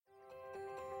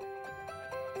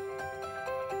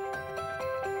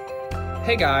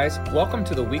Hey guys, welcome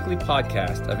to the weekly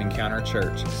podcast of Encounter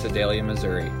Church, Sedalia,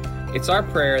 Missouri. It's our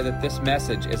prayer that this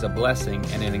message is a blessing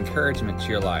and an encouragement to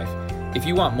your life. If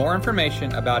you want more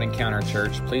information about Encounter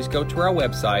Church, please go to our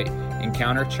website,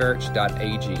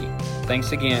 encounterchurch.ag.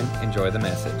 Thanks again. Enjoy the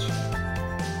message.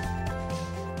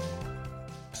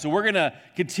 So we're going to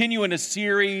continue in a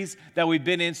series that we've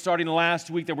been in starting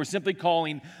last week that we're simply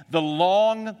calling The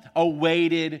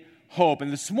Long-Awaited Hope.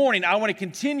 And this morning, I want to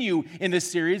continue in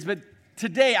this series, but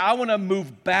today, I want to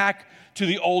move back to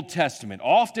the Old Testament.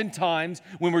 Oftentimes,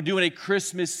 when we're doing a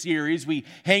Christmas series, we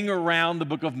hang around the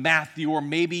book of Matthew or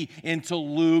maybe into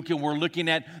Luke, and we're looking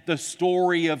at the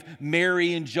story of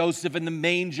Mary and Joseph and the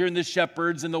manger and the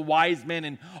shepherds and the wise men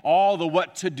and all the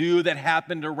what to do that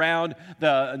happened around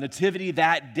the nativity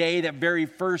that day, that very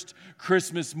first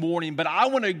Christmas morning. But I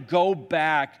want to go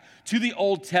back to the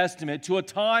Old Testament, to a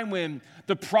time when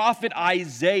the prophet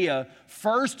Isaiah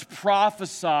first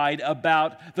prophesied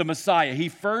about the Messiah. He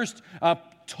first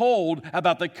told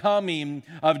about the coming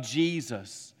of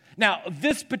Jesus. Now,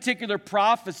 this particular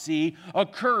prophecy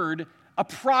occurred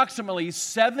approximately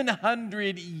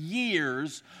 700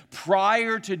 years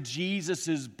prior to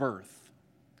Jesus' birth.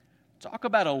 Talk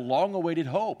about a long-awaited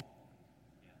hope.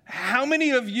 How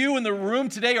many of you in the room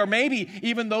today, or maybe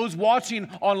even those watching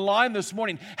online this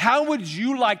morning, how would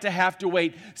you like to have to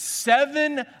wait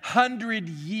 700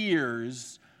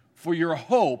 years for your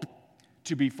hope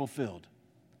to be fulfilled?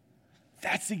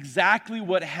 That's exactly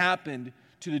what happened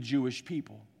to the Jewish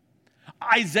people.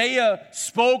 Isaiah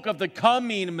spoke of the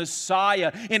coming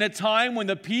Messiah in a time when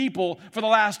the people, for the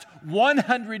last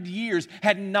 100 years,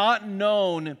 had not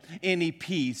known any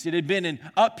peace. It had been an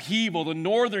upheaval. The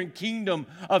northern kingdom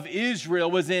of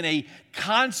Israel was in a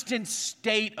constant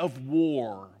state of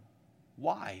war.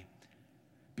 Why?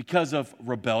 Because of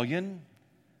rebellion,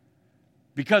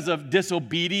 because of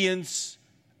disobedience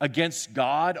against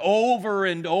God. Over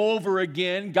and over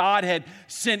again, God had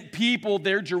sent people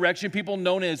their direction, people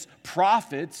known as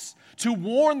prophets, to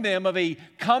warn them of a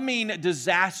coming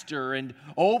disaster. And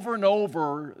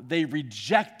over, they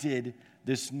rejected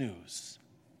this news.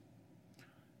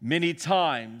 Many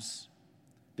times,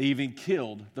 they even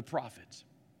killed the prophet.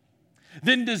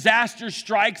 Then disaster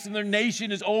strikes and their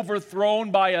nation is overthrown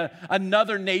by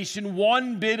another nation.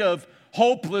 One bit of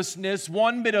hopelessness,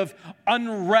 one bit of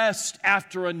unrest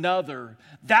after another.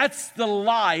 That's the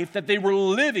life that they were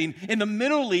living in the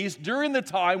Middle East during the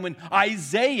time when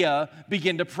Isaiah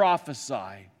began to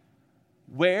prophesy.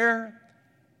 Where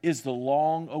is the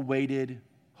long-awaited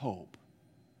hope?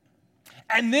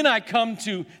 And then I come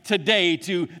to today,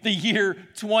 to the year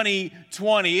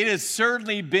 2020. It has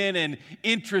certainly been an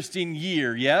interesting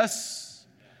year, yes?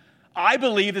 I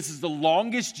believe this is the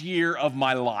longest year of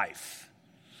my life.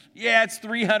 Yeah, it's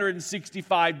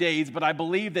 365 days, but I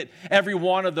believe that every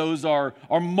one of those are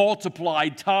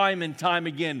multiplied time and time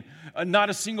again. Not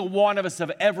a single one of us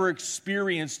have ever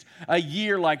experienced a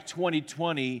year like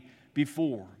 2020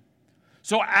 before.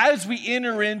 So as we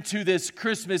enter into this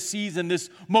Christmas season, this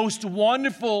most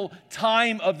wonderful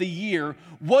time of the year,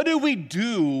 what do we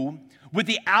do with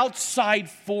the outside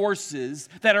forces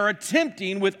that are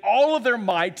attempting with all of their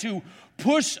might to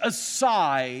push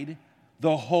aside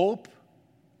the hope,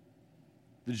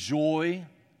 the joy,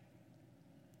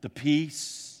 the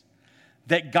peace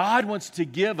that God wants to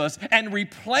give us and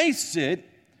replace it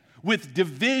with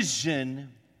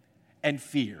division and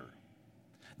fear?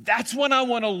 That's what I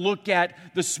want to look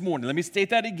at this morning. Let me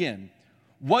state that again.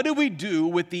 What do we do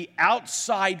with the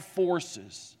outside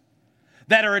forces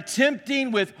that are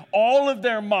attempting with all of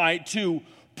their might to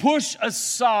push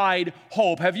aside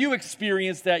hope? Have you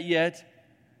experienced that yet?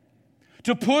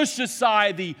 To push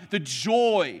aside the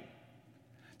joy.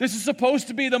 This is supposed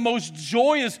to be the most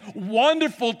joyous,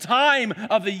 wonderful time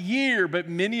of the year, but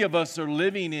many of us are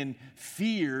living in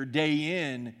fear day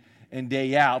in and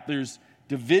day out. There's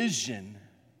division,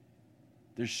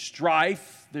 there's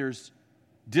strife, there's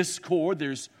discord,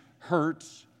 there's hurt,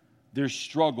 there's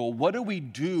struggle. What do we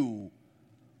do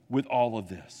with all of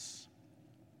this?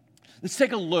 Let's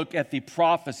take a look at the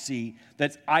prophecy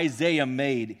that Isaiah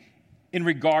made in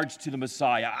regards to the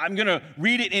Messiah. I'm going to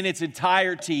read it in its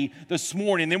entirety this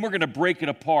morning, then we're going to break it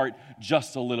apart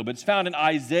just a little bit. It's found in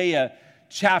Isaiah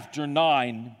chapter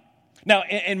 9. Now,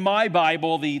 in my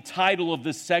Bible, the title of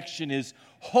this section is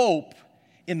Hope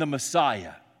in the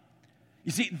Messiah.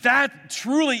 You see, that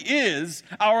truly is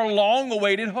our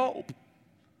long-awaited hope.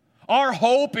 Our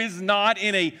hope is not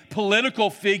in a political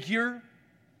figure.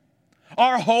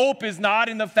 Our hope is not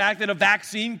in the fact that a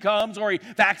vaccine comes or a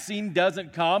vaccine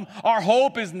doesn't come. Our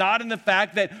hope is not in the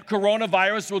fact that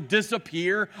coronavirus will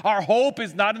disappear. Our hope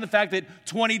is not in the fact that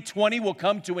 2020 will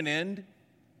come to an end.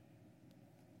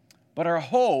 But our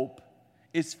hope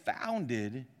is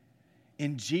founded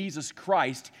in Jesus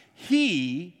Christ.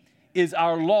 He is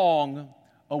our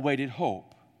long-awaited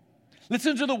hope.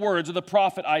 Listen to the words of the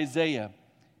prophet Isaiah.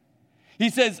 He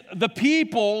says, "The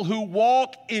people who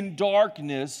walk in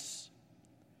darkness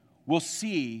will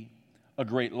see a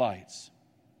great light.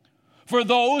 For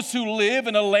those who live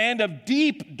in a land of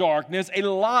deep darkness, a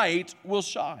light will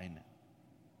shine.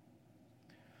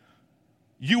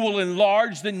 You will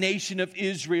enlarge the nation of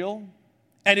Israel,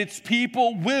 and its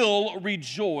people will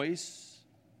rejoice.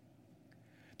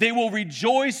 They will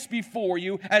rejoice before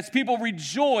you as people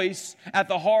rejoice at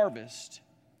the harvest,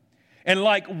 and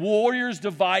like warriors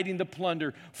dividing the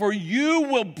plunder. For you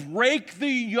will break the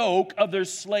yoke of their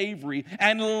slavery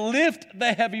and lift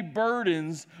the heavy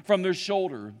burdens from their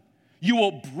shoulder. You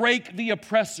will break the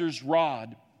oppressor's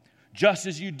rod, just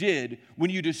as you did when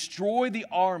you destroyed the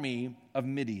army of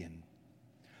Midian.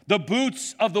 The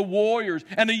boots of the warriors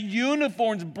and the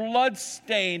uniforms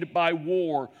blood-stained by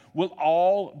war will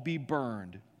all be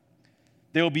burned.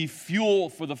 They will be fuel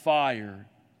for the fire.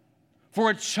 For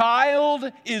a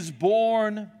child is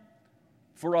born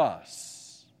for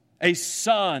us. A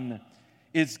son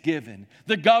is given.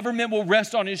 The government will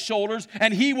rest on his shoulders,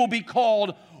 and he will be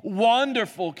called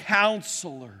Wonderful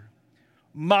Counselor,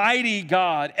 Mighty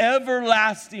God,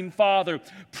 Everlasting Father,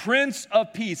 Prince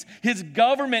of Peace. His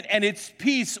government and its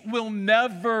peace will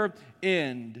never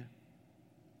end.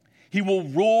 He will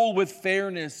rule with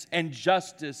fairness and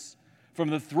justice from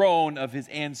the throne of his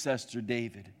ancestor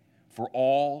David for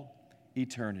all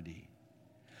eternity.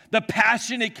 The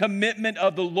passionate commitment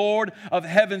of the Lord of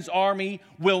heaven's army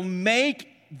will make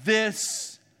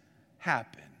this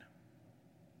happen.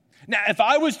 Now, if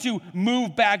I was to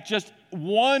move back just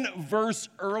one verse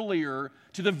earlier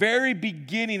to the very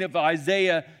beginning of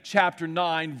Isaiah chapter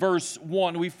 9, verse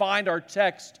 1, we find our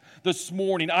text this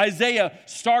morning. Isaiah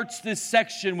starts this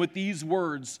section with these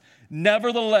words,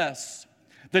 "Nevertheless,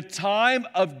 the time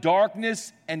of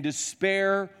darkness and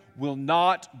despair will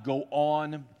not go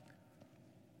on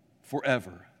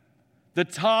forever." The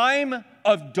time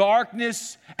of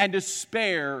darkness and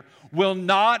despair will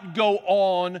not go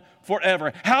on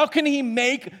forever. How can he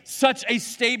make such a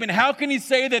statement? How can he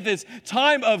say that this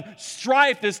time of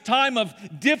strife, this time of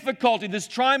difficulty, this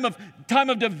time of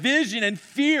division and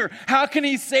fear, how can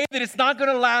he say that it's not going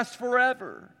to last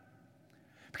forever?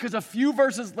 Because a few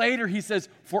verses later he says,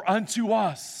 "For unto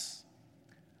us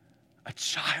a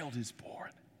child is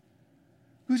born."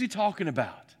 Who's he talking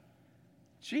about?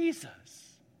 Jesus.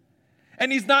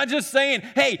 And he's not just saying,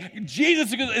 hey,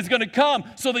 Jesus is going to come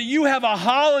so that you have a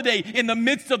holiday in the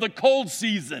midst of the cold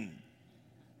season.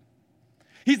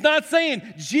 He's not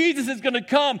saying Jesus is going to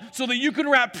come so that you can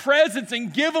wrap presents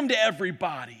and give them to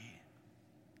everybody.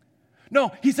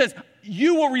 No, he says,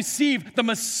 you will receive the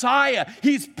Messiah,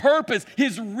 his purpose,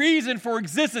 his reason for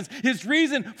existence, his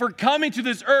reason for coming to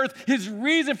this earth, his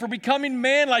reason for becoming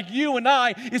man like you and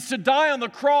I is to die on the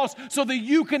cross so that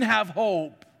you can have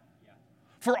hope.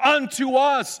 For unto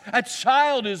us a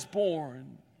child is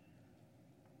born.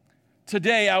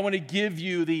 Today I want to give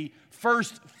you the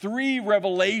first three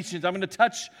revelations. I'm going to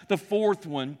touch the fourth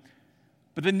one,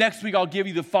 but the next week I'll give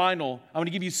you the final. I'm going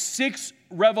to give you 6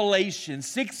 revelations,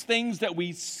 6 things that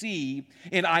we see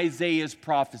in Isaiah's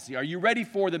prophecy. Are you ready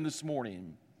for them this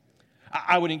morning?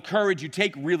 I would encourage you,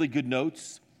 take really good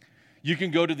notes. You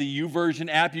can go to the YouVersion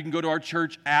app. You can go to our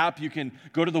church app. You can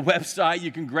go to the website.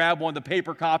 You can grab one of the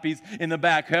paper copies in the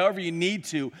back, however you need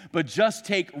to. But just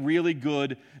take really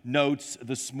good notes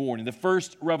this morning. The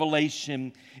first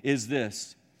revelation is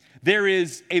this. There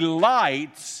is a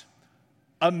light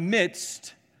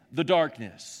amidst the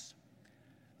darkness.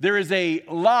 There is a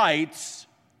light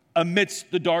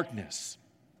amidst the darkness.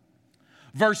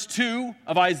 Verse 2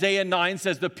 of Isaiah 9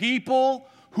 says, "The people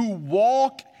who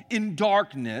walk in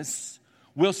darkness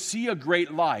will see a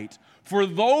great light. For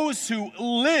those who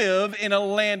live in a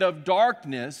land of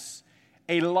darkness,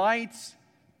 a light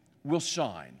will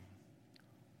shine."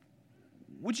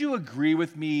 Would you agree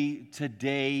with me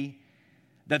today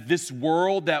that this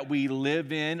world that we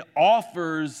live in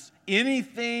offers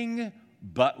anything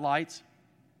but light?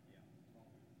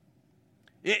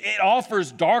 It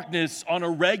offers darkness on a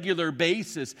regular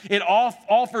basis. It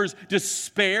offers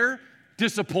despair,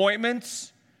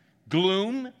 disappointments,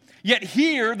 gloom. Yet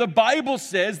here the Bible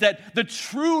says that the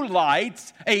true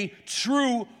light, a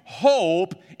true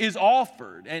hope is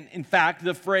offered. And in fact,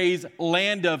 the phrase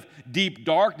land of deep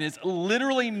darkness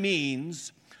literally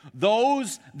means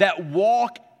those that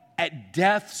walk at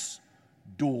death's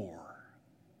door.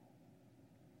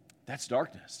 That's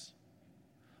darkness.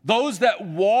 Those that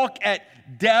walk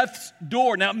at death's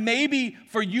door. Now, maybe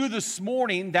for you this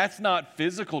morning, that's not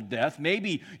physical death.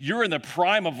 Maybe you're in the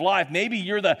prime of life. Maybe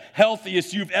you're the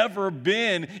healthiest you've ever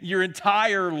been your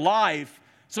entire life.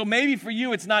 So maybe for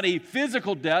you, it's not a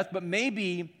physical death, but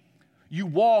maybe you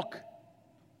walk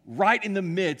right in the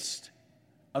midst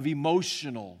of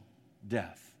emotional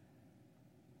death,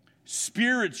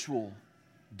 spiritual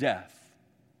death,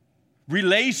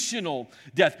 relational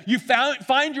death. You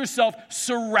find yourself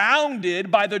surrounded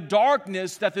by the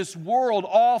darkness that this world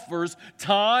offers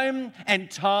time and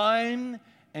time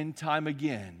and time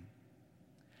again.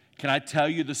 Can I tell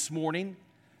you this morning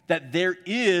that there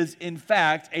is, in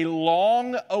fact, a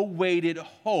long-awaited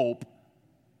hope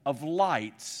of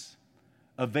lights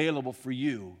available for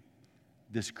you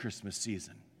this Christmas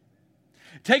season?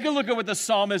 Take a look at what the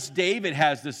psalmist David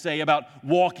has to say about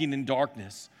walking in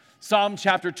darkness. Psalm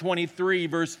chapter 23,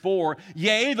 verse 4,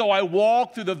 "Yea, though I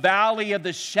walk through the valley of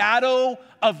the shadow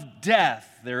of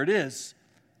death." There it is.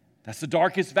 That's the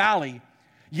darkest valley.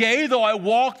 "Yea, though I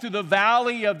walk through the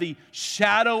valley of the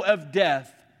shadow of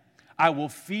death, I will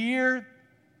fear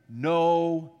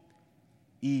no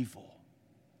evil."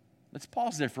 Let's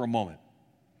pause there for a moment.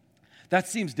 That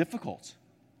seems difficult.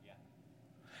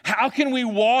 How can we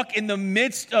walk in the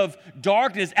midst of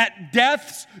darkness at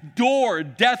death's door?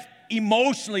 Death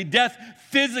emotionally, death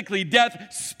physically,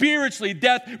 death spiritually,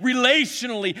 death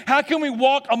relationally. How can we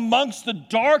walk amongst the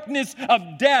darkness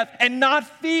of death and not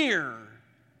fear?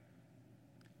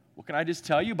 Well, can I just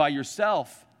tell you, by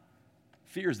yourself,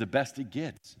 fear is the best it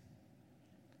gets.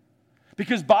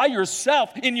 Because by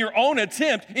yourself, in your own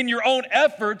attempt, in your own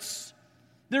efforts,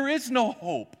 there is no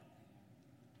hope.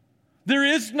 There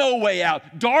is no way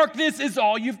out. Darkness is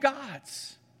all you've got.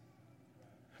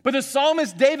 But the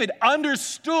psalmist David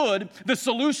understood the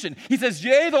solution. He says,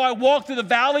 "Yea, though I walk through the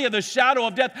valley of the shadow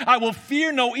of death, I will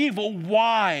fear no evil."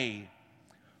 Why?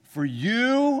 For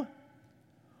you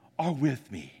are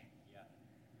with me.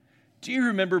 Do you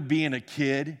remember being a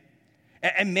kid?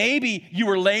 And maybe you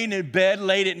were laying in bed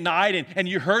late at night and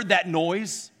you heard that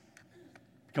noise.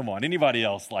 Come on, anybody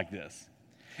else like this?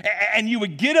 And you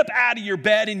would get up out of your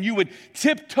bed and you would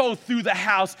tiptoe through the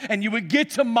house and you would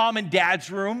get to mom and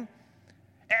dad's room.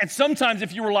 And sometimes,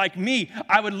 if you were like me,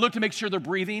 I would look to make sure they're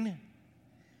breathing.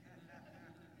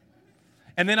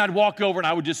 And then I'd walk over and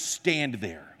I would just stand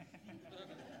there.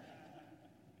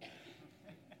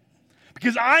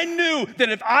 Because I knew that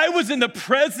if I was in the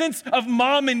presence of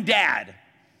mom and dad,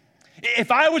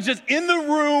 if I was just in the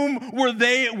room where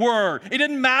they were, it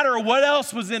didn't matter what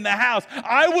else was in the house,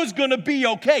 I was going to be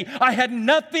okay. I had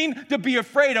nothing to be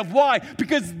afraid of. Why?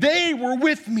 Because they were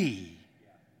with me.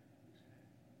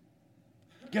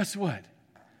 Guess what?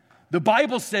 The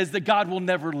Bible says that God will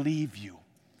never leave you,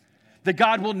 that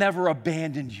God will never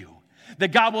abandon you,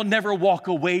 that God will never walk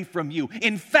away from you.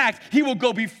 In fact, He will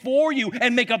go before you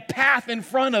and make a path in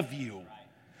front of you.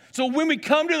 So when we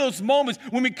come to those moments,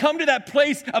 when we come to that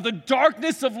place of the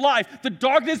darkness of life, the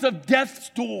darkness of death's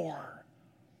door,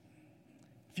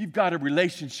 if you've got a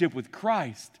relationship with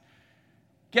Christ,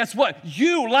 guess what?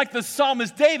 You, like the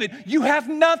psalmist David, you have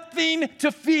nothing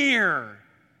to fear.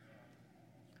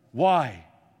 Why?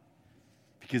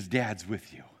 Because Dad's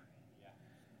with you.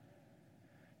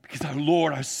 Because our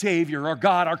Lord, our Savior, our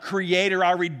God, our Creator,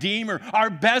 our Redeemer, our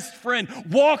best friend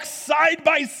walks side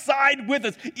by side with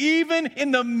us, even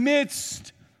in the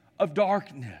midst of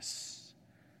darkness.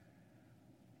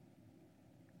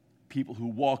 People who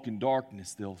walk in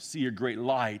darkness, they'll see a great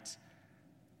light.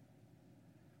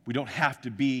 We don't have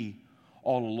to be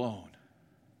all alone.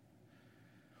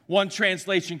 One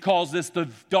translation calls this the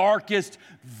darkest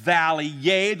valley.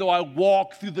 Yea, though I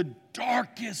walk through the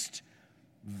darkest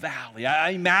valley. I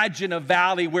imagine a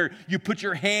valley where you put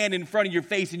your hand in front of your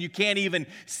face and you can't even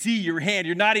see your hand.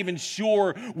 You're not even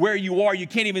sure where you are. You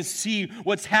can't even see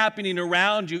what's happening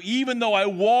around you. Even though I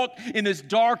walk in this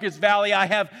darkest valley, I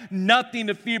have nothing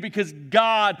to fear because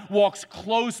God walks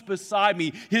close beside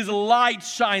me. His light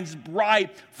shines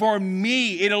bright for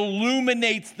me. It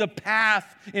illuminates the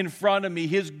path in front of me.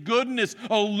 His goodness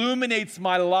illuminates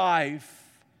my life.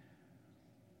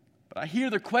 But I hear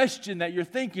the question that you're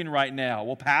thinking right now.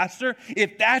 Well, Pastor,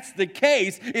 if that's the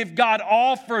case, if God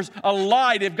offers a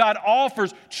light, if God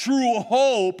offers true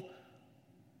hope,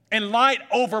 and light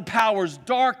overpowers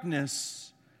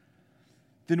darkness,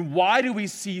 then why do we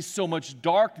see so much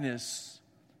darkness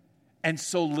and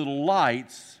so little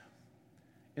light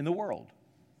in the world?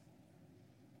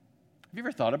 Have you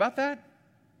ever thought about that?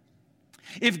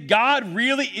 If God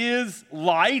really is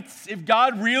light, if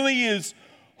God really is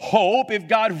hope, if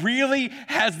God really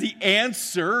has the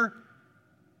answer,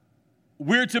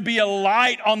 we're to be a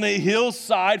light on the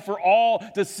hillside for all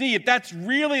to see. If that's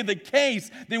really the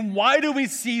case, then why do we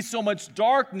see so much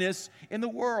darkness in the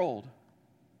world?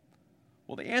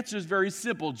 Well, the answer is very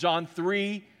simple. John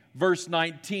 3, verse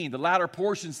 19. The latter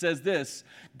portion says this: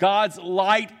 God's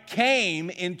light came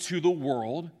into the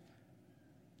world.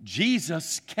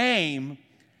 Jesus came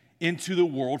into the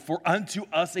world. For unto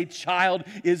us a child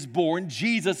is born.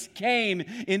 Jesus came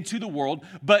into the world.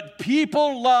 But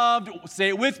people loved, say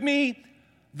it with me,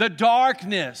 the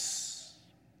darkness.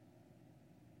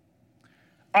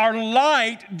 Our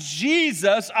light,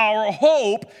 Jesus, our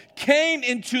hope, came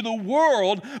into the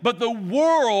world, but the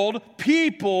world,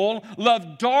 people,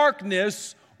 love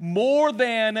darkness more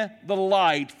than the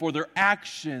light, for their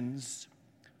actions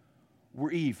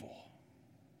were evil.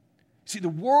 See, the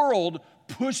world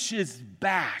pushes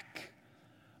back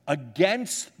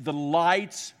against the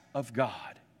light of God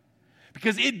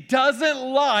because it doesn't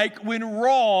like when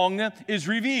wrong is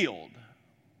revealed.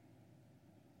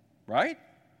 Right?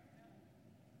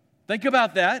 Think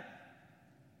about that.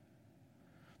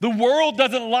 The world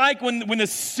doesn't like when the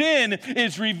sin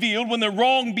is revealed, when the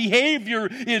wrong behavior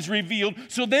is revealed,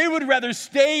 so they would rather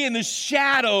stay in the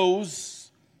shadows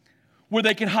where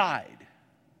they can hide.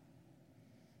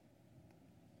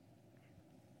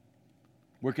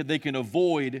 Where they can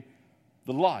avoid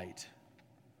the light.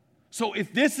 So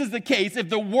if this is the case, if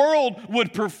the world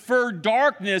would prefer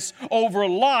darkness over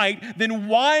light, then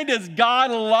why does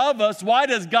God love us? Why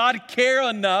does God care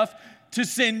enough to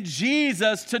send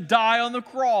Jesus to die on the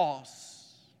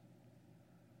cross?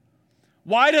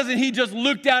 Why doesn't he just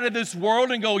look down at this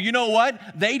world and go, you know what?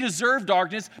 They deserve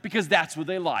darkness because that's what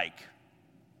they like.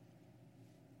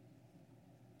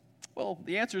 Well,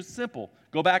 the answer is simple.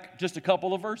 Go back just a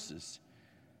couple of verses.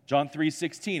 John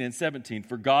 3:16 and 17.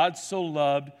 For God so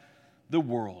loved the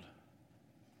world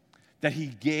that he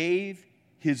gave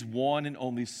his one and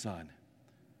only Son,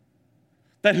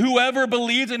 that whoever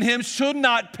believes in him should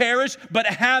not perish but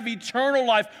have eternal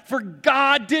life. For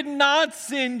God did not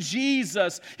send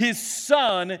Jesus, his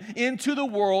Son, into the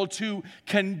world to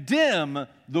condemn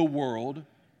the world,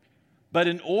 but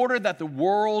in order that the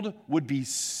world would be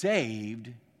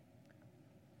saved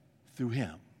through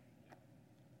him.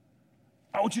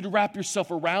 I want you to wrap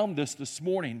yourself around this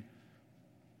morning.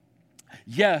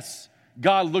 Yes,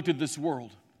 God looked at this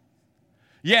world.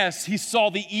 Yes, he saw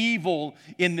the evil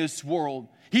in this world.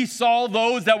 He saw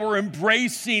those that were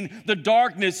embracing the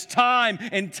darkness time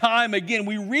and time again.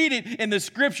 We read it in the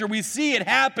scripture. We see it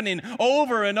happening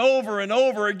over and over and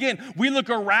over again. We look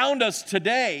around us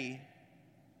today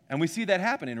and we see that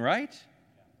happening, right?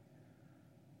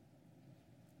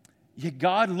 Yet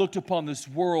God looked upon this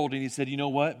world and he said, you know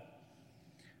what?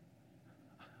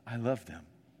 I love them.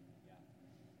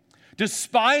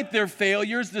 Despite their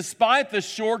failures, despite the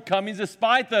shortcomings,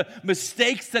 despite the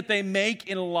mistakes that they make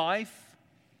in life,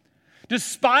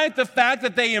 despite the fact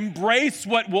that they embrace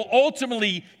what will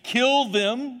ultimately kill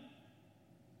them,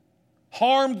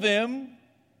 harm them,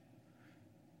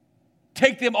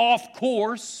 take them off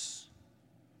course,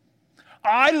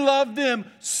 I love them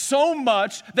so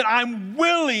much that I'm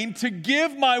willing to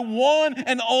give my one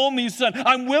and only Son.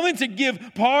 I'm willing to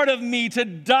give part of me to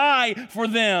die for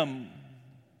them.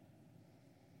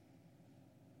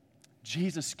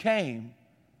 Jesus came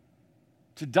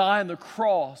to die on the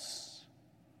cross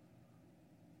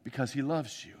because he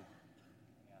loves you.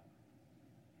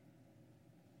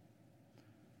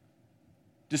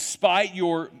 Despite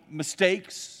your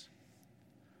mistakes,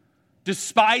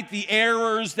 despite the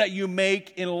errors that you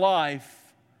make in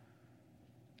life,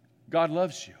 God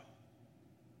loves you.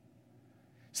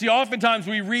 See, oftentimes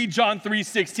we read John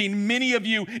 3:16. Many of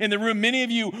you in the room, many of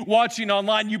you watching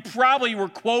online, you probably were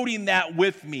quoting that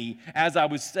with me as I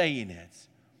was saying it.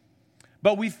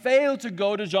 But we fail to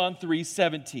go to John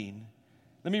 3:17.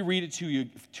 Let me read it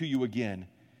to you again.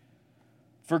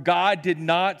 For God did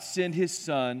not send his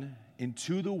Son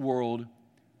into the world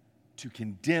to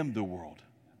condemn the world,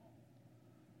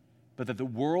 but that the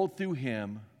world through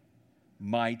him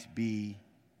might be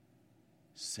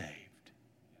saved.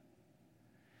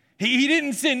 He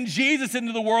didn't send Jesus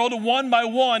into the world to one by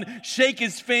one shake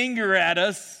his finger at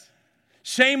us.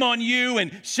 Shame on you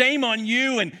and shame on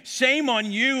you and shame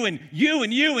on you and you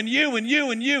and you and you and you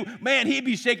and you. Man, he'd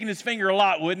be shaking his finger a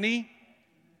lot, wouldn't he?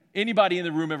 Anybody in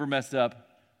the room ever messed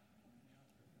up?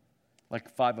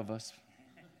 Like 5 of us.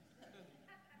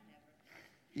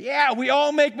 Yeah, we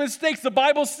all make mistakes. The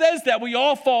Bible says that. We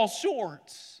all fall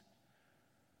short.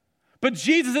 But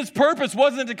Jesus' purpose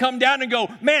wasn't to come down and go,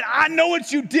 man, I know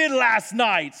what you did last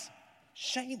night.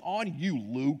 Shame on you,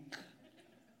 Luke.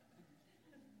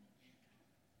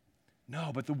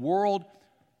 No, but the world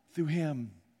through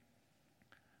him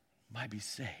might be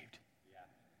saved.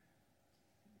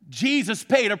 Jesus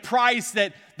paid a price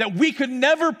that we could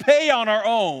never pay on our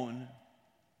own.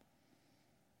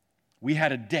 We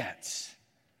had a debt.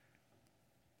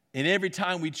 And every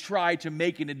time we tried to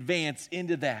make an advance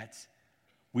into that,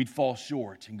 we'd fall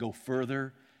short and go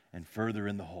further and further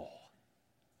in the hole.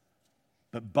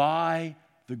 But by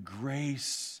the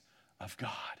grace of God,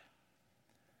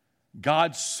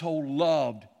 God so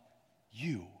loved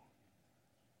you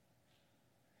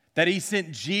that he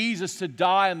sent Jesus to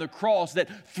die on the cross,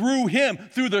 that through him,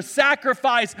 through the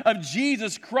sacrifice of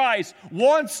Jesus Christ,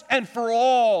 once and for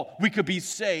all, we could be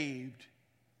saved.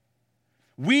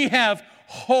 We have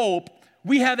hope.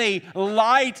 We have a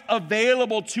light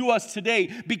available to us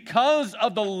today because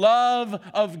of the love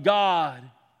of God,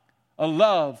 a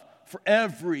love for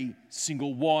every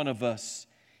single one of us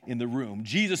in the room.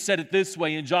 Jesus said it this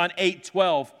way in John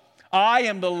 8:12. I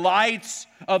am the light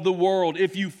of the world.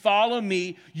 If you follow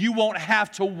me, you won't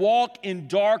have to walk in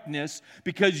darkness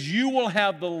because you will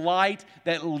have the light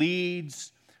that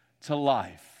leads to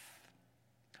life.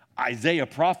 Isaiah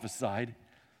prophesied,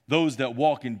 those that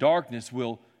walk in darkness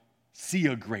will see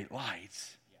a great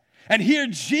light. And here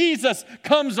Jesus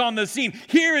comes on the scene.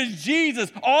 Here is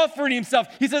Jesus offering himself.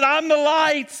 He says, I'm the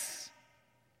light.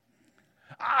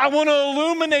 I want to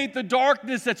illuminate the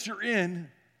darkness that you're in.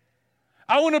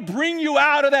 I want to bring you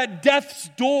out of that death's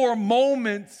door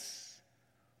moments.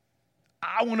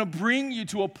 I want to bring you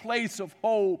to a place of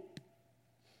hope.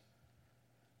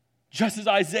 Just as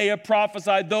Isaiah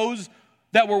prophesied, those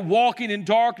that were walking in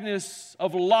darkness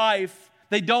of life,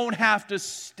 they don't have to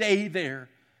stay there.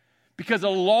 Because a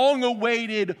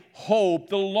long-awaited hope,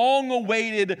 the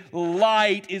long-awaited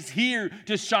light is here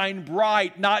to shine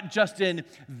bright, not just in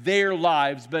their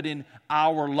lives, but in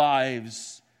our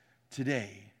lives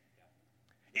today.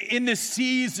 In this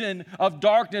season of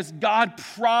darkness, God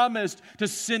promised to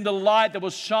send a light that will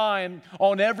shine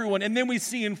on everyone. And then we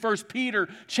see in 1 Peter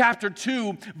chapter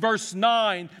 2, verse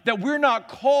 9, that we're not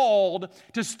called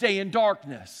to stay in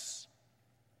darkness.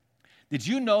 Did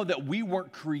you know that we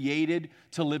weren't created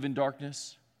to live in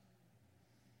darkness?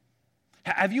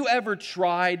 Have you ever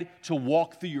tried to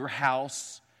walk through your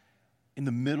house in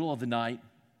the middle of the night?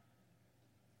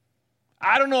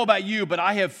 I don't know about you, but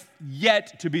I have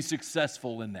yet to be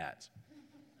successful in that.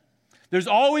 There's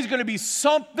always going to be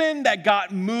something that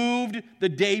got moved the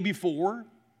day before,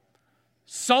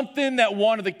 something that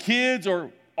one of the kids,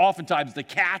 or oftentimes the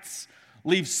cats,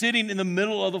 leave sitting in the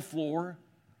middle of the floor.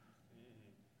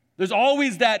 There's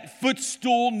always that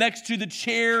footstool next to the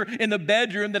chair in the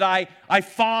bedroom that I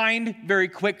find very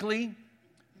quickly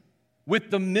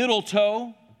with the middle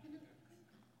toe.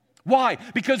 Why?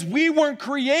 Because we weren't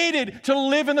created to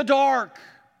live in the dark.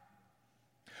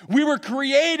 We were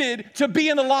created to be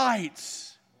in the light.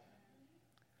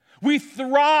 We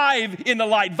thrive in the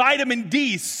light. Vitamin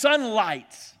D,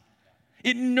 sunlight.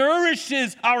 It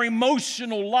nourishes our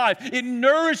emotional life. It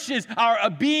nourishes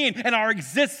our being and our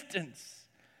existence.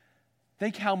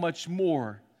 Think how much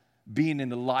more being in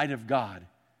the light of God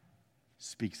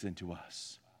speaks into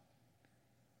us.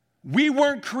 We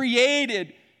weren't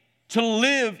created to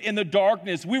live in the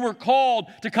darkness. We were called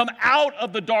to come out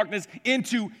of the darkness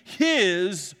into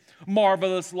his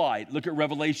marvelous light. Look at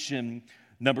Revelation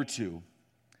number 2.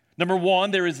 Number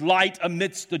 1, there is light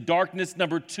amidst the darkness.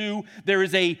 Number 2, there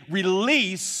is a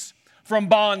release from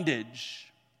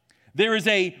bondage. There is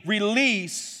a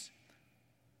release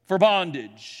for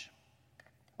bondage.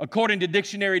 According to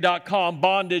dictionary.com,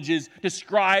 bondage is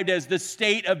described as the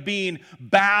state of being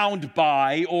bound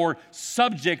by or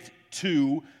subject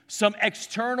to some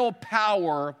external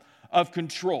power of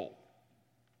control.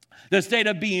 The state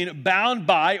of being bound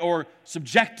by or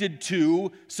subjected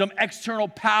to some external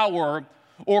power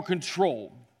or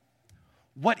control.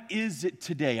 What is it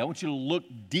today? I want you to look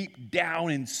deep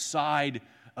down inside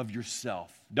of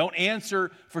yourself. Don't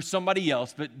answer for somebody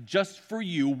else, but just for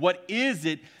you. What is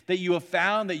it that you have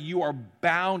found that you are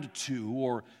bound to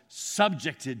or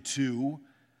subjected to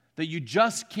that you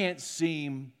just can't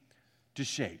seem to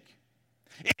shake?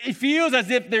 It feels as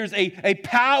if there's a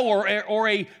power or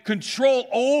a control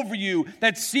over you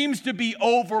that seems to be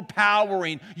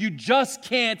overpowering. You just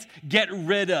can't get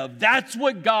rid of. That's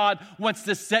what God wants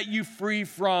to set you free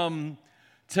from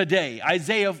today.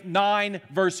 Isaiah 9,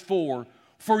 verse 4.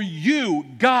 For you,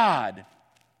 God,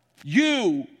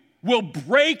 you will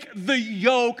break the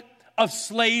yoke of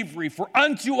slavery. For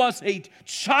unto us a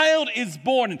child is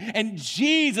born, and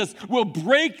Jesus will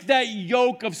break that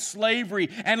yoke of slavery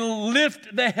and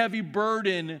lift the heavy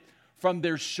burden from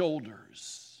their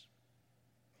shoulders.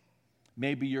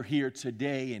 Maybe you're here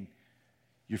today and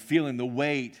you're feeling the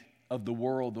weight of the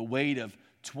world, the weight of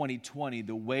 2020,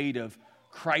 the weight of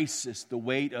crisis, the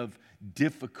weight of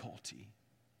difficulty.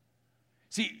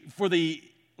 See, for the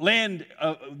land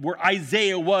where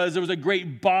Isaiah was, there was a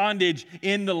great bondage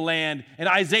in the land. And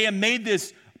Isaiah made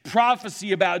this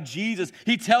prophecy about Jesus.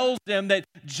 He tells them that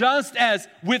just as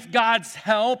with God's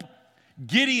help,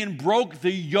 Gideon broke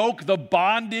the yoke, the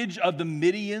bondage of the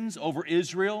Midians over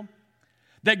Israel,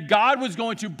 that God was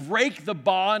going to break the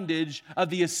bondage of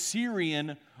the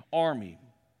Assyrian army.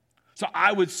 So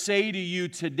I would say to you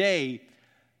today,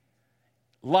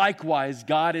 likewise,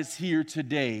 God is here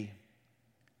today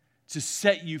to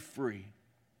set you free,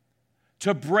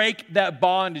 to break that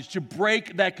bondage, to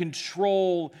break that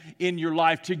control in your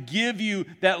life, to give you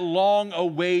that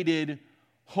long-awaited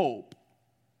hope.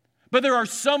 But there are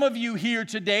some of you here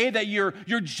today that you're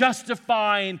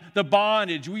justifying the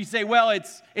bondage. We say, well,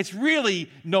 it's really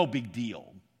no big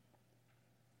deal.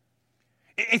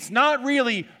 It's not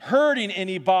really hurting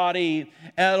anybody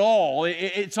at all.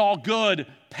 It's all good,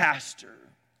 Pastor.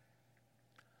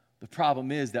 The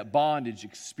problem is that bondage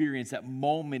experience, that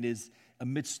moment is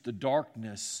amidst the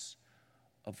darkness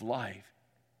of life.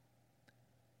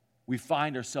 We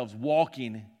find ourselves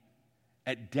walking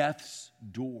at death's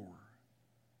door.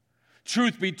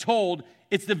 Truth be told,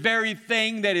 it's the very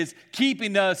thing that is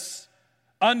keeping us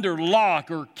under lock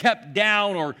or kept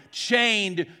down or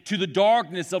chained to the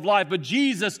darkness of life. But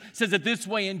Jesus says it this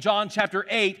way in John chapter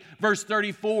 8, verse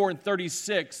 34 and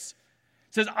 36.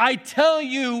 It says, I tell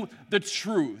you the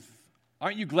truth.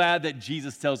 Aren't you glad that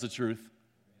Jesus tells the truth?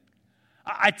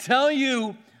 I tell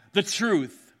you the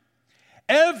truth.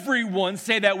 Everyone,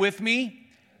 say that with me,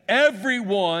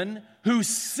 everyone who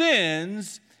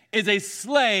sins is a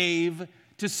slave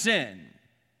to sin.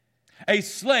 A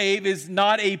slave is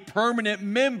not a permanent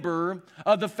member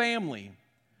of the family,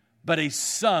 but a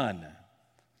son.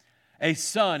 A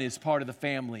son is part of the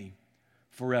family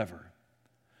forever.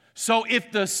 So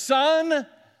if the Son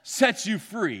sets you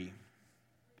free,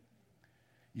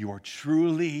 you are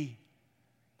truly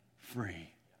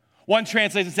free. One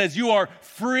translation says, you are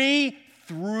free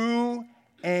through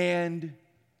and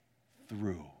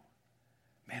through.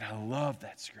 Man, I love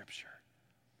that scripture.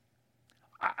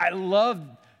 I love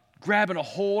grabbing a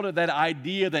hold of that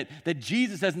idea that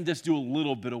Jesus doesn't just do a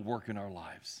little bit of work in our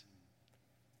lives.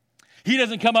 He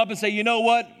doesn't come up and say, you know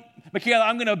what, Michaela,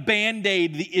 I'm going to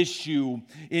Band-Aid the issue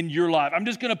in your life. I'm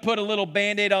just going to put a little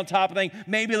Band-Aid on top of things,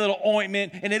 maybe a little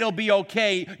ointment, and it'll be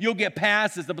okay. You'll get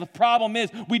past this. But the problem is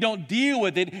we don't deal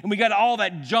with it, and we got all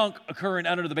that junk occurring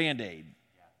under the Band-Aid.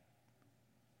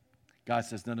 God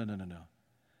says, no.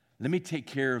 Let me take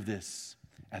care of this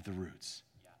at the roots.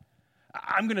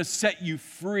 I'm going to set you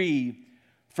free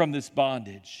from this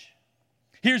bondage.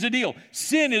 Here's the deal.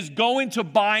 Sin is going to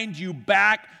bind you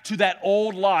back to that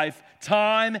old life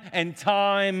time and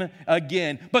time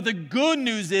again. But the good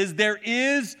news is there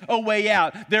is a way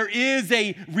out. There is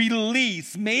a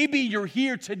release. Maybe you're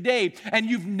here today and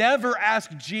you've never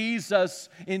asked Jesus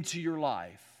into your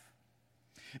life.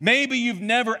 Maybe you've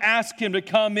never asked him to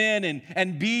come in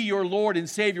and be your Lord and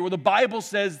Savior. Well, the Bible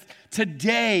says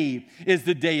today is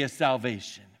the day of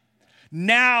salvation.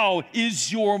 Now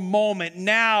is your moment.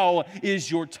 Now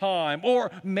is your time.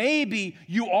 Or maybe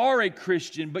you are a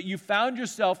Christian, but you found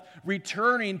yourself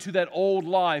returning to that old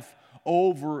life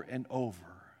over and over.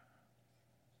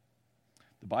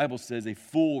 The Bible says a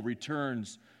fool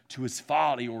returns to his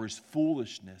folly or his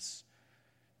foolishness,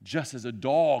 just as a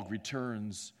dog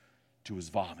returns to his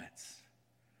vomits.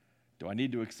 Do I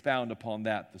need to expound upon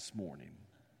that this morning?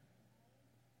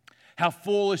 How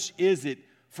foolish is it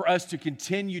for us to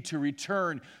continue to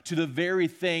return to the very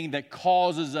thing that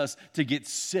causes us to get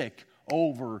sick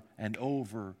over and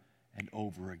over and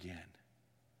over again?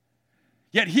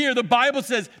 Yet here the Bible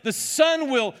says the Son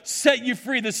will set you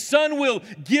free. The Son will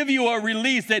give you a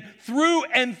release that through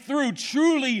and through,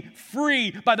 truly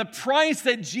free by the price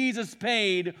that Jesus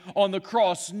paid on the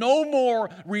cross. No more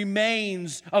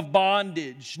remains of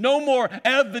bondage. No more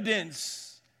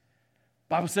evidence.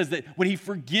 The Bible says that when he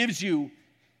forgives you,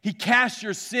 he casts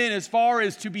your sin as far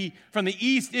as to be from the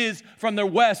east is from the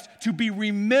west, to be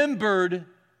remembered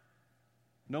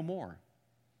no more.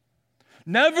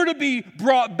 Never to be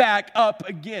brought back up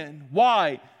again.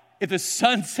 Why? If the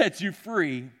Son sets you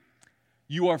free,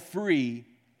 you are free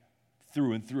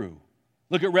through and through.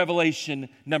 Look at Revelation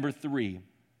number 3.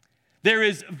 There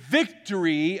is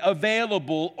victory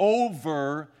available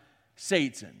over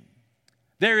Satan.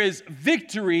 There is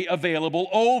victory available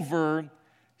over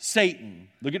Satan.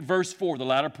 Look at verse 4, the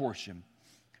latter portion.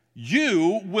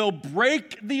 You will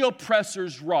break the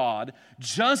oppressor's rod,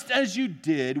 just as you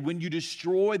did when you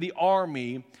destroyed the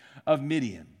army of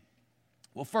Midian.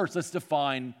 Well, first, let's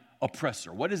define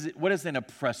oppressor. What is an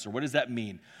oppressor? What does that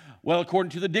mean? Well,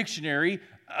 according to the dictionary,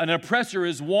 an oppressor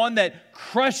is one that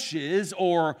crushes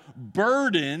or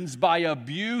burdens by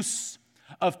abuse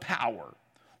of power.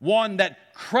 One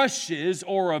that crushes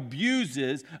or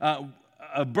abuses,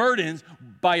 burdens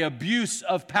by abuse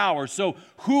of power. So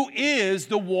who is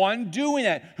the one doing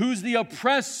that? Who's the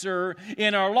oppressor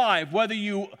in our life? Whether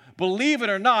you believe it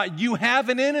or not, you have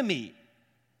an enemy.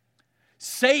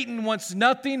 Satan wants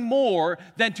nothing more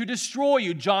than to destroy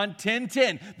you. John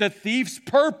 10:10, the thief's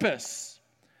purpose.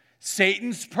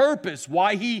 Satan's purpose,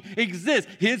 why he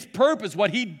exists, his purpose, what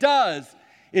he does,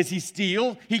 is he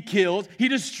steals, he kills, he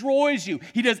destroys you.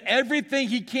 He does everything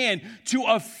he can to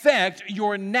affect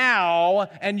your now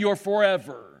and your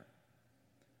forever.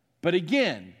 But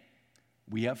again,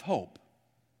 we have hope.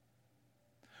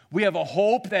 We have a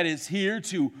hope that is here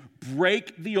to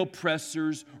break the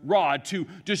oppressor's rod, to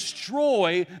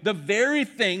destroy the very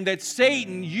thing that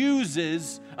Satan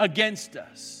uses against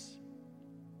us.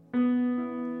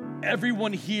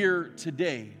 Everyone here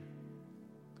today,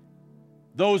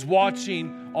 those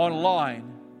watching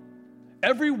online,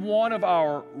 every one of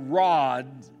our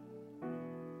rods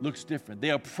looks different. The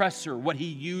oppressor, what he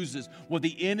uses, what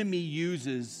the enemy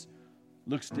uses,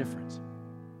 looks different.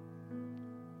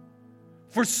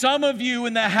 For some of you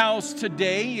in the house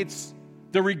today, it's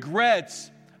the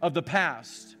regrets of the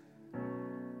past.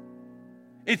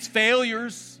 It's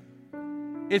failures.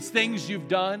 It's things you've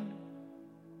done,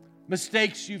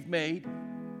 mistakes you've made.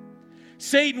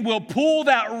 Satan will pull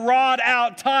that rod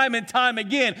out time and time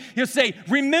again. He'll say,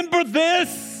 remember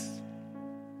this?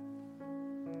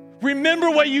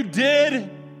 Remember what you did?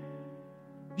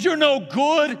 You're no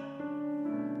good.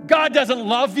 God doesn't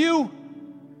love you.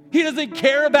 He doesn't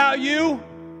care about you.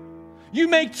 You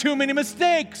make too many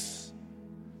mistakes.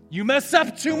 You mess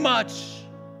up too much.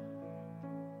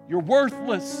 You're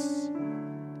worthless.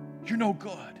 You're no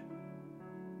good.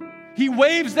 He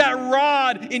waves that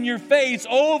rod in your face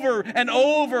over and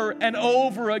over and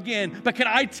over again. But can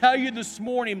I tell you this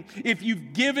morning, if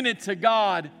you've given it to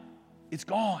God, it's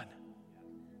gone.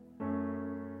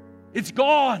 It's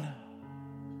gone.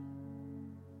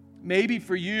 Maybe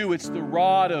for you, it's the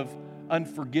rod of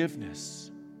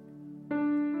unforgiveness.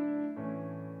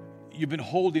 You've been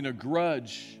holding a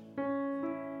grudge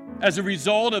as a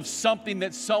result of something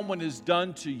that someone has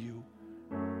done to you.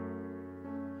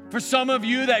 For some of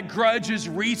you, that grudge is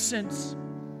recent.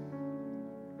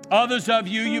 Others of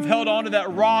you, you've held on to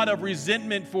that rod of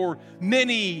resentment for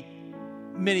many,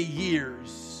 many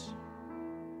years.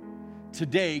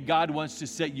 Today, God wants to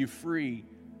set you free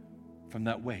from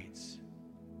that weight.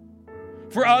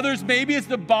 For others, maybe it's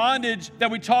the bondage that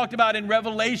we talked about in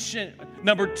Revelation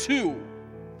number 2,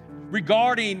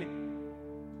 regardless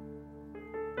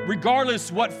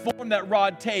what form that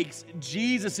rod takes,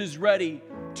 Jesus is ready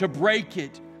to break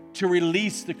it, to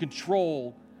release the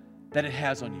control that it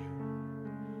has on you.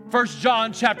 1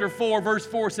 John chapter 4, verse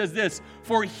 4 says this,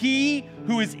 for he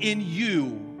who is in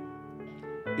you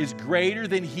is greater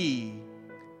than he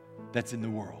that's in the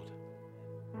world.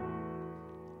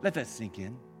 Let that sink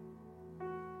in.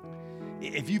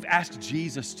 If you've asked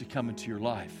Jesus to come into your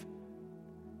life,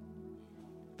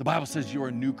 the Bible says you're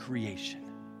a new creation.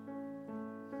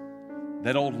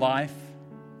 That old life,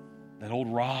 that old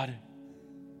rod,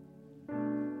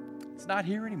 it's not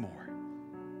here anymore.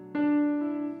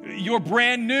 You're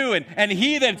brand new, and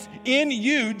he that's in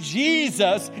you,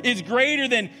 Jesus, is greater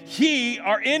than he,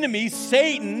 our enemy,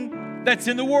 Satan, that's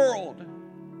in the world.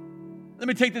 Let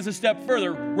me take this a step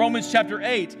further. Romans chapter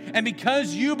 8. And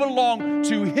because you belong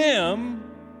to him,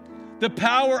 the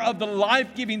power of the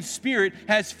life-giving Spirit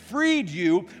has freed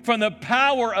you from the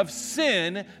power of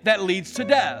sin that leads to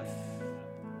death.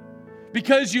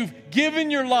 Because you've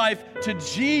given your life to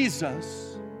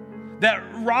Jesus, that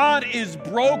rod is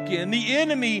broken. The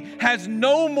enemy has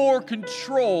no more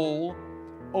control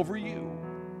over you.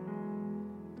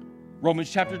 Romans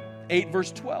chapter 8,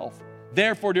 verse 12.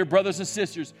 Therefore, dear brothers and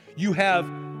sisters, you have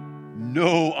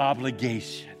no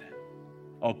obligation.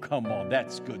 Oh, come on,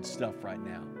 that's good stuff right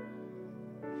now.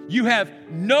 You have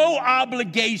no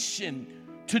obligation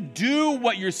to do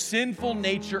what your sinful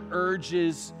nature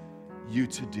urges you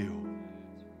to do.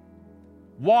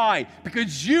 Why?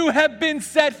 Because you have been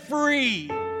set free.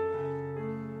 Do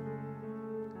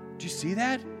you see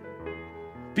that?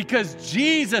 Because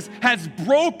Jesus has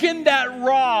broken that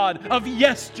rod of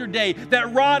yesterday,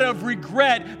 that rod of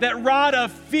regret, that rod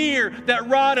of fear, that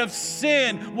rod of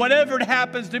sin, whatever it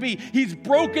happens to be. He's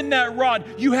broken that rod.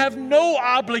 You have no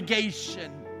obligation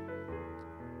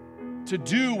to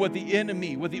do what the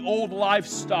enemy, what the old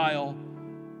lifestyle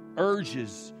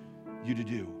urges you to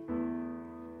do.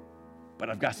 But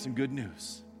I've got some good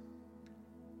news.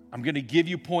 I'm going to give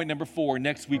you point number 4.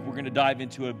 Next week, we're going to dive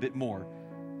into it a bit more.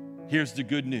 Here's the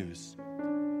good news.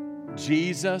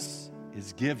 Jesus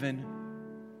is given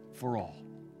for all.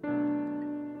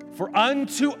 For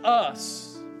unto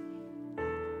us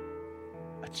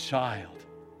a child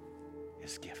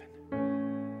is given.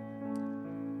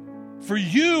 For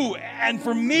you and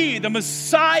for me, the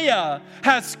Messiah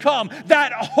has come.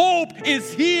 That hope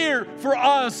is here for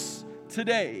us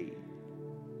today.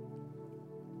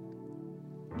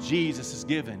 Jesus is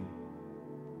given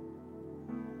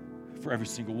for every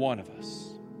single one of us.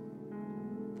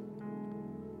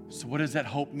 So what does that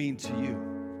hope mean to you?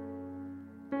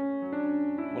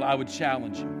 Well, I would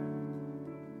challenge you.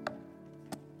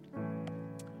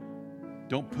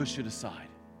 Don't push it aside.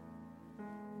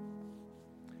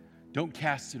 Don't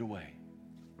cast it away.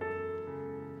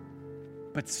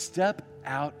 But step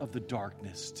out of the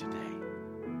darkness today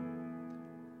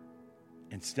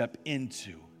and step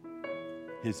into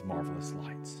His marvelous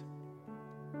lights.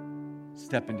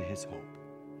 Step into His hope.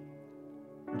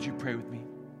 Would you pray with me?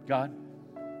 God,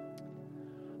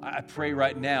 I pray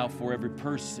right now for every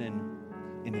person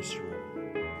in this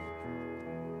room.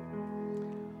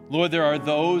 Lord, there are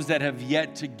those that have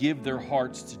yet to give their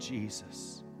hearts to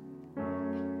Jesus.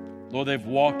 Lord, they've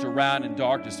walked around in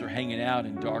darkness. They're hanging out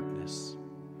in darkness.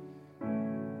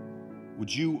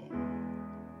 Would you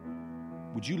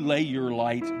lay your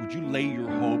light, would you lay your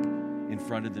hope in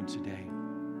front of them today?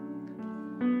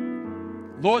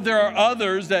 Lord, there are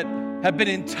others that have been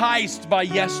enticed by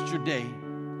yesterday,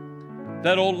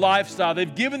 that old lifestyle.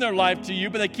 They've given their life to you,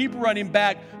 but they keep running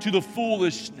back to the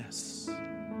foolishness.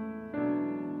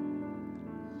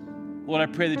 Lord, I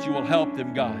pray that you will help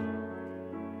them, God,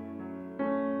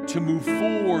 to move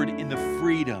forward in the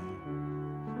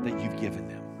freedom that you've given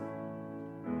them.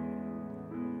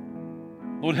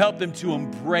 Lord, help them to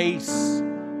embrace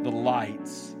the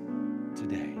lights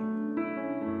today.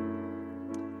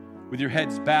 With your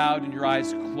heads bowed and your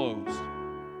eyes closed,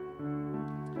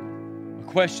 a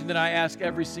question that I ask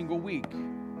every single week,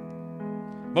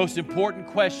 most important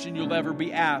question you'll ever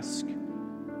be asked: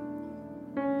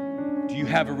 do you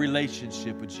have a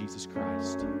relationship with Jesus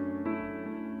Christ?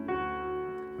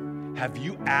 Have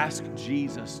you asked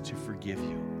Jesus to forgive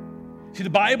you? See, the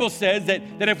Bible says that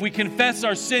if we confess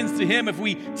our sins to Him, if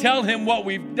we tell Him what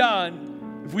we've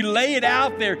done, if we lay it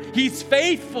out there, He's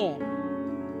faithful.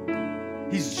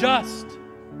 He's just.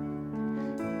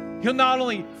 He'll not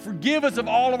only forgive us of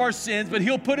all of our sins, but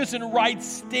He'll put us in right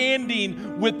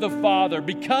standing with the Father.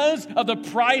 Because of the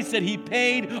price that He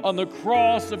paid on the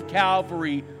cross of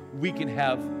Calvary, we can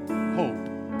have hope,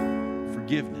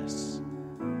 forgiveness,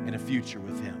 and a future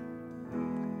with Him.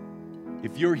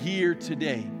 If you're here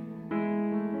today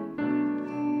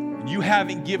and you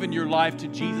haven't given your life to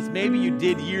Jesus, maybe you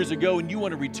did years ago and you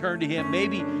want to return to Him,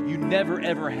 maybe you never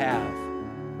ever have.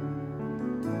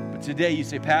 But today you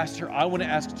say, Pastor, I want to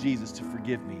ask Jesus to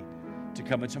forgive me, to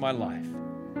come into my life.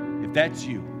 If that's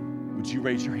you, would you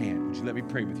raise your hand? Would you let me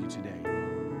pray with you today?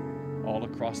 All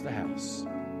across the house.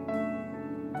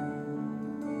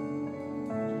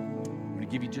 I'm going to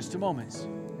give you just a moment,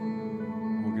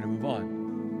 and we're going to move on.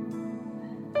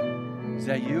 Is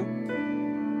that you?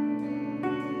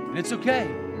 And it's okay.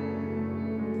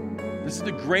 This is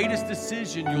the greatest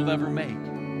decision you'll ever make.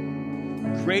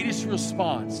 The greatest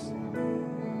response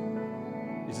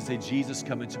is to say, Jesus,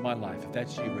 come into my life. If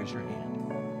that's you, raise your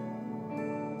hand.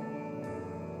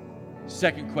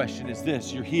 Second question is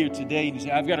this. You're here today and you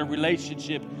say, I've got a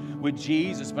relationship with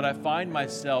Jesus, but I find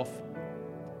myself,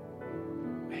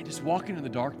 just walking in the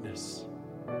darkness.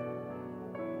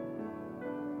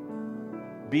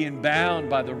 Being bound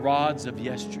by the rods of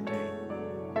yesterday.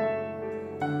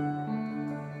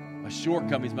 My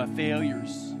shortcomings, my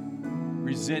failures,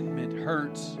 resentment,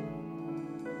 hurts.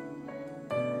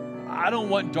 I don't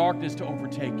want darkness to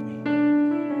overtake me.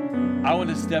 I want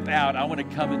to step out. I want to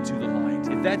come into the light.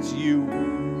 If that's you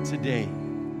today,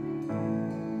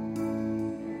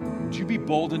 would you be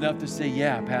bold enough to say,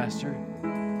 yeah, Pastor,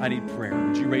 I need prayer?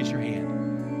 Would you raise your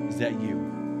hand? Is that you?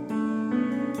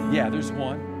 Yeah, there's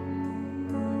one.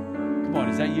 Come on,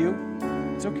 is that you?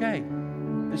 It's okay.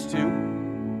 There's two.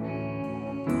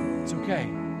 It's okay.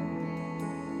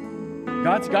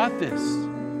 God's got this.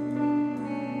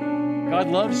 God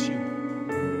loves you.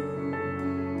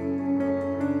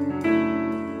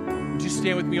 Would you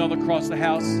stand with me all across the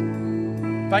house?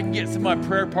 If I can get some of my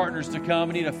prayer partners to come,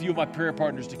 I need a few of my prayer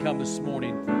partners to come this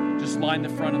morning. Just line the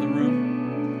front of the room.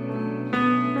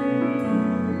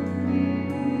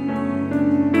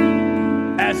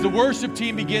 As the worship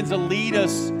team begins to lead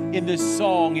us in this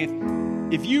song,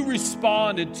 if you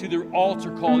responded to the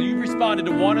altar call, you responded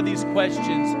to one of these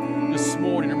questions, this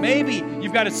morning. Or maybe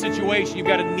you've got a situation, you've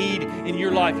got a need in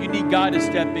your life. You need God to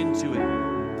step into it.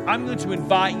 I'm going to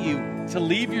invite you to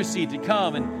leave your seat, to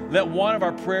come and let one of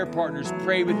our prayer partners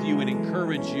pray with you and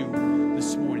encourage you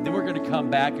this morning. Then we're going to come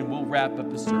back and we'll wrap up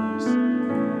the service.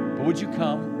 But would you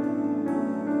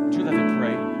come? Would you let